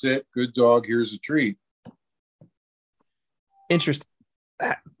dog, sit, good dog, here's a treat. Interesting.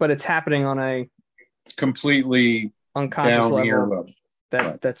 But it's happening on a completely unconscious down level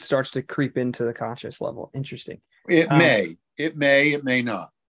right. that starts to creep into the conscious level. Interesting. It may not.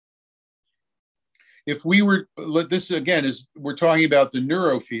 If we were, this again we're talking about the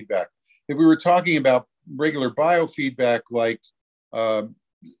neurofeedback. If we were talking about regular biofeedback like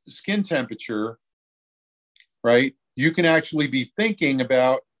skin temperature, right? You can actually be thinking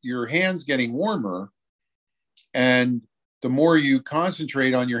about your hands getting warmer, and the more you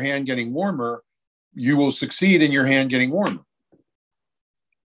concentrate on your hand getting warmer, you will succeed in your hand getting warmer.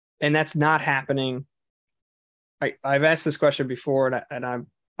 And that's not happening. I've asked this question before, and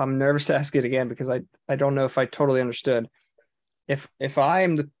I'm nervous to ask it again because I don't know if I totally understood. If I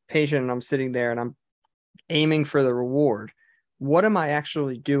am the patient and I'm sitting there and I'm aiming for the reward, what am I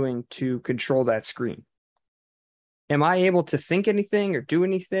actually doing to control that screen? Am I able to think anything or do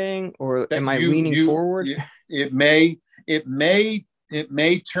anything, or am I leaning forward? It may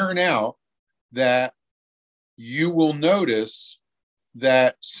turn out that you will notice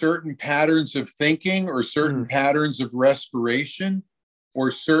that certain patterns of thinking or certain patterns of respiration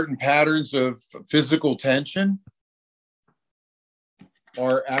or certain patterns of physical tension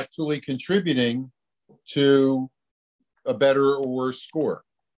are actually contributing to a better or worse score.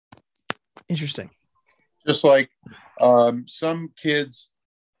 Interesting. Just like some kids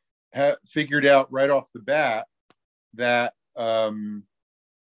have figured out right off the bat that, can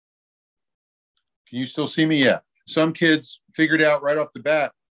you still see me? Yeah. Some kids figured out right off the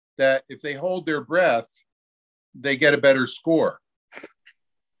bat that if they hold their breath, they get a better score.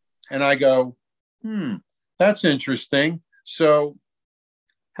 And I go, that's interesting. So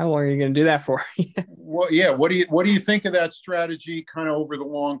how long are you going to do that for? Well, yeah. What do you think of that strategy kind of over the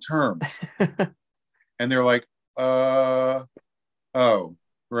long term? And they're like, oh,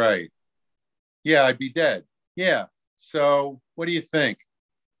 right. Yeah, I'd be dead. Yeah. So what do you think?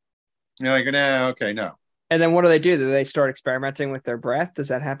 And you're like, nah, okay, no. And then what do they do? Do they start experimenting with their breath? Does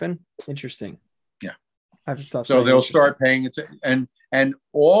that happen? Interesting. Yeah. So they'll start paying attention. And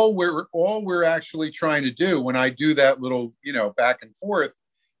all we're actually trying to do when I do that little, back and forth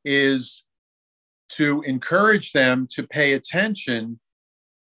is to encourage them to pay attention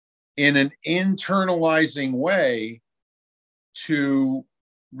in an internalizing way to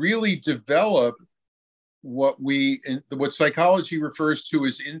really develop what psychology refers to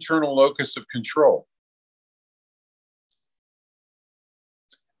as internal locus of control.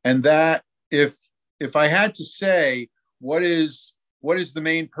 And that if I had to say what is the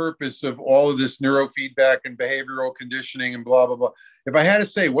main purpose of all of this neurofeedback and behavioral conditioning and blah, blah, blah. If I had to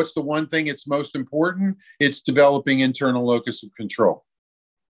say what's the one thing it's most important, it's developing internal locus of control.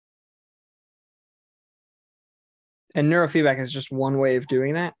 And neurofeedback is just one way of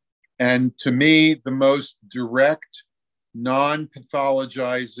doing that. And to me, the most direct,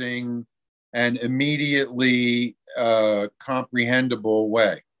 non-pathologizing, and immediately comprehensible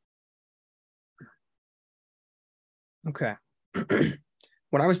way. Okay.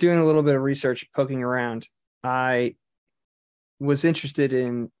 When I was doing a little bit of research, poking around, I was interested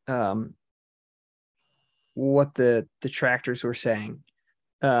in what the detractors were saying.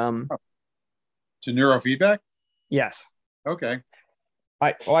 To neurofeedback? Yes. Okay.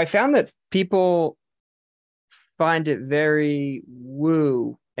 I found that people find it very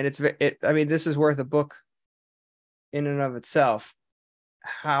woo, and this is worth a book in and of itself.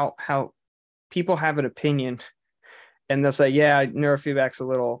 How people have an opinion, and they'll say, "Yeah, neurofeedback's a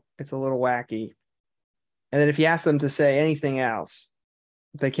little wacky," and then if you ask them to say anything else,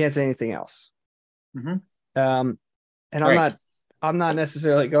 they can't say anything else. Mm-hmm. And right. I'm not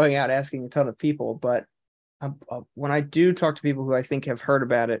necessarily going out asking a ton of people, but when I do talk to people who I think have heard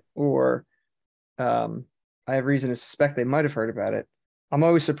about it, or I have reason to suspect they might have heard about it, I'm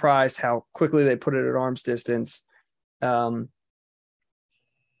always surprised how quickly they put it at arm's distance. I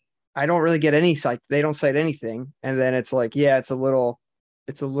don't really get any cite. They don't cite anything, and then it's like, yeah, it's a little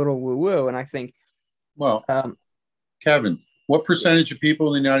woo woo. And I think, well, Kevin, what percentage of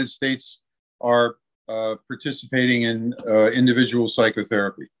people in the United States are participating in individual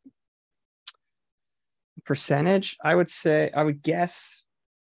psychotherapy? Percentage, I would guess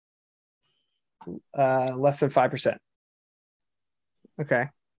less than 5%. Okay.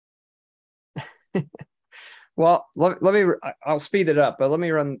 Well, I'll speed it up, but let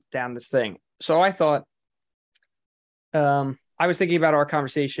me run down this thing. So I thought, I was thinking about our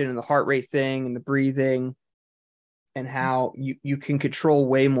conversation and the heart rate thing and the breathing and how you can control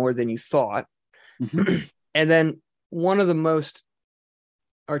way more than you thought. Mm-hmm. And then one of the most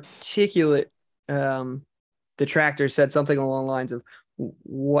articulate detractors said something along the lines of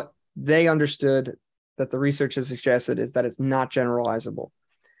what they understood that the research has suggested is that it's not generalizable.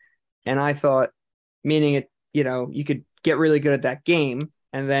 And I thought, meaning it, you could get really good at that game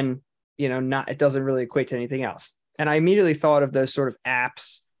and then, it doesn't really equate to anything else. And I immediately thought of those sort of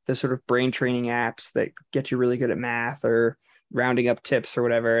apps, the sort of brain training apps that get you really good at math or rounding up tips or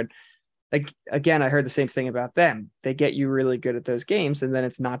whatever. And again, I heard the same thing about them. They get you really good at those games, and then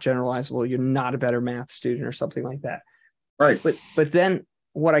it's not generalizable. You're not a better math student or something like that. Right. But then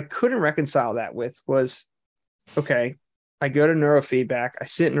what I couldn't reconcile that with was, okay, I go to neurofeedback, I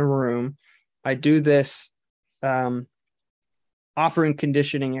sit in a room, I do this operant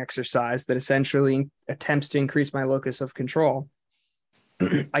conditioning exercise that essentially attempts to increase my locus of control.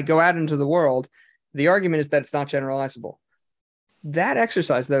 I go out into the world. The argument is that it's not generalizable. That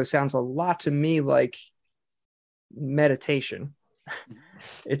exercise, though, sounds a lot to me like meditation.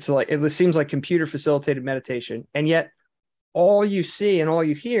 It seems like computer facilitated meditation. And yet all you see and all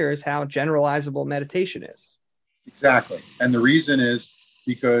you hear is how generalizable meditation is. Exactly. And the reason is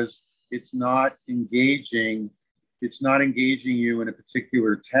because it's not engaging you in a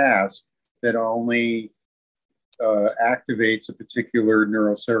particular task that only activates a particular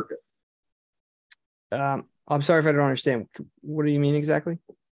neural circuit. I'm sorry if I don't understand. What do you mean exactly?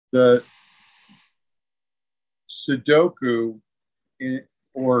 The Sudoku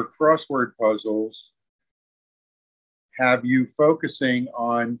or crossword puzzles have you focusing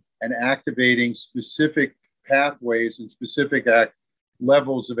on and activating specific pathways and specific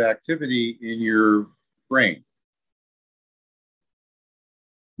levels of activity in your brain.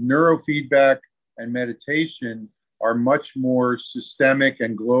 Neurofeedback and meditation are much more systemic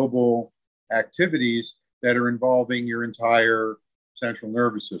and global activities that are involving your entire central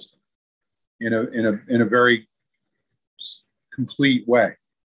nervous system in a very complete way.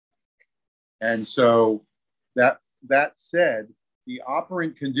 And so that said, the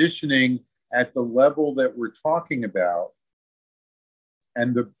operant conditioning at the level that we're talking about,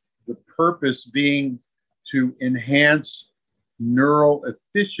 and the purpose being to enhance neural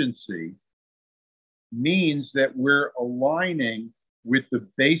efficiency, means that we're aligning with the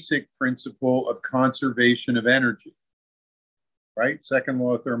basic principle of conservation of energy, right? Second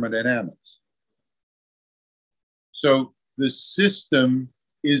law of thermodynamics. So the system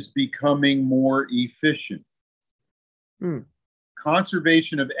is becoming more efficient.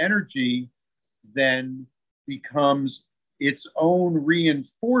 Conservation of energy then becomes its own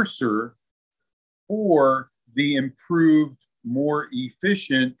reinforcer for the improved, more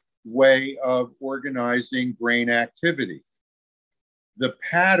efficient way of organizing brain activity. The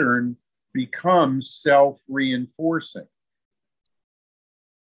pattern becomes self-reinforcing.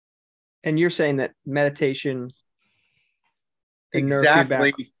 And you're saying that meditation and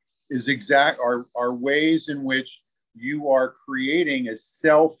exactly neurofeedback are ways in which you are creating a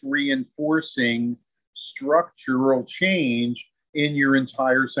self-reinforcing structural change in your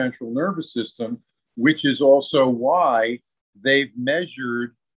entire central nervous system, which is also why they've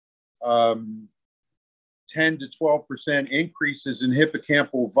measured 10 to 12% increases in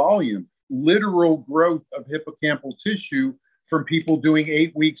hippocampal volume, literal growth of hippocampal tissue from people doing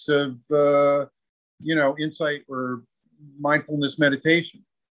 8 weeks of, insight or mindfulness meditation.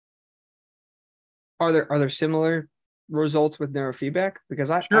 Are there similar results with neurofeedback? Because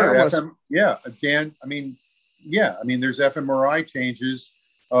I almost Dan. There's fMRI changes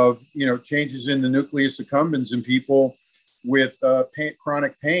of changes in the nucleus accumbens in people with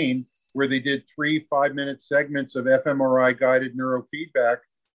chronic pain, where they did 3 5-minute segments of fMRI guided neurofeedback,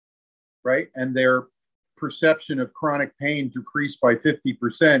 right? And their perception of chronic pain decreased by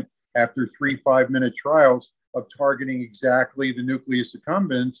 50% after 3 5-minute trials of targeting exactly the nucleus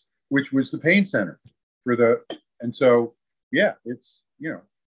accumbens, which was the pain center and so, it's,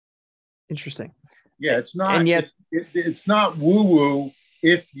 interesting. Yeah, it's not, and yet it's not woo-woo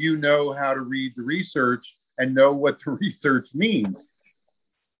if you know how to read the research and know what the research means.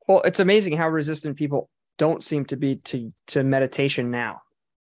 Well, it's amazing how resistant people don't seem to be to meditation now.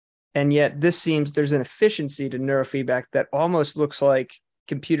 And yet there's an efficiency to neurofeedback that almost looks like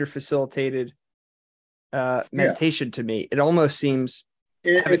computer facilitated meditation to me. It almost seems,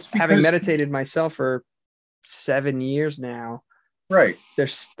 having meditated myself for 7 years now, right?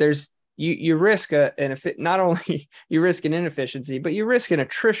 There's you risk not only you risk an inefficiency, but you risk an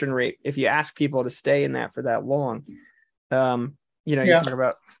attrition rate if you ask people to stay in that for that long. You talk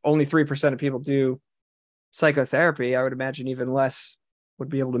about only 3% of people do psychotherapy. I would imagine even less would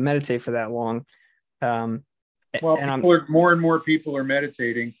be able to meditate for that long. More and more people are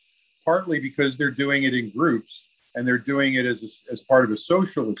meditating, partly because they're doing it in groups, and they're doing it as part of a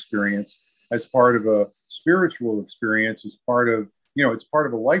social experience, as part of a spiritual experience, as part of, it's part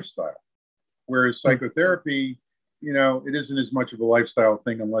of a lifestyle. Whereas psychotherapy, it isn't as much of a lifestyle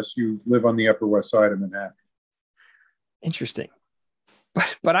thing unless you live on the Upper West Side of Manhattan. Interesting.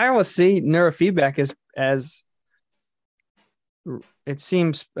 But I always see neurofeedback as it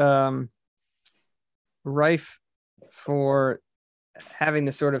seems rife for having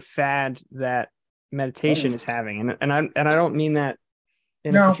the sort of fad that meditation is having, and I don't mean that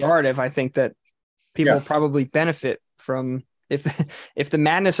in a pejorative. I think that people probably benefit from, if the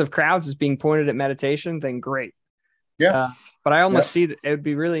madness of crowds is being pointed at meditation, then great. But I almost see that it would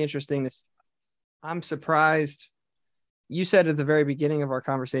be really interesting. I'm surprised. You said at the very beginning of our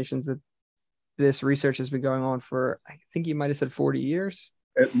conversations that this research has been going on for, I think you might have said 40 years.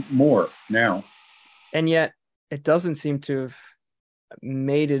 More now. And yet it doesn't seem to have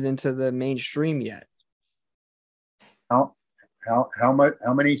made it into the mainstream yet. How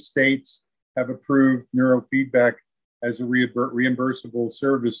many states have approved neurofeedback as a reimbursable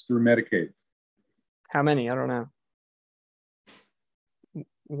service through Medicaid? How many? I don't know.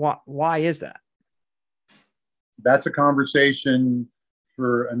 Why is that? That's a conversation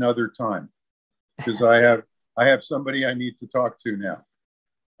for another time, because I have somebody I need to talk to now.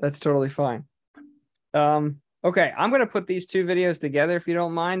 That's totally fine. Okay, I'm going to put these two videos together if you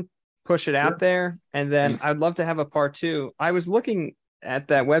don't mind. Push it out there, and then I'd love to have a part 2. I was looking at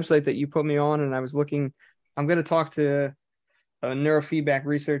that website that you put me on, and I'm going to talk to a neurofeedback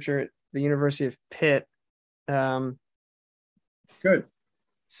researcher at the University of Pitt. Good.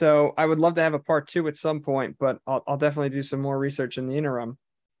 So I would love to have a part 2 at some point, but I'll definitely do some more research in the interim.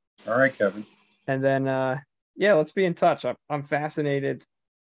 All right, Kevin. And then, yeah, let's be in touch. I'm fascinated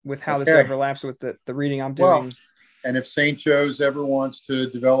with how this overlaps with the reading I'm doing. Well, and if St. Joe's ever wants to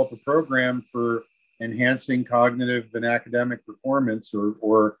develop a program for enhancing cognitive and academic performance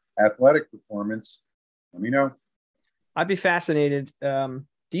or athletic performance, let me know. I'd be fascinated. Do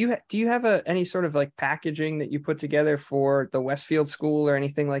you have any sort of like packaging that you put together for the Westfield School or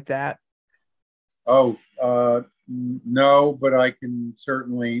anything like that? Oh, no, but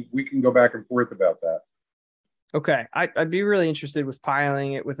we can go back and forth about that. Okay. I'd be really interested with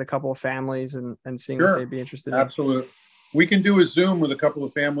piloting it with a couple of families and seeing what they'd be interested in. Absolutely. We can do a Zoom with a couple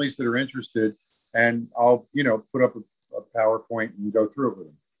of families that are interested, and I'll, put up a PowerPoint and go through it with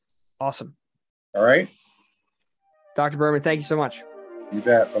them. Awesome. All right. Dr. Berman, thank you so much. You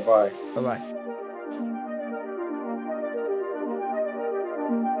bet. Bye-bye. Bye-bye.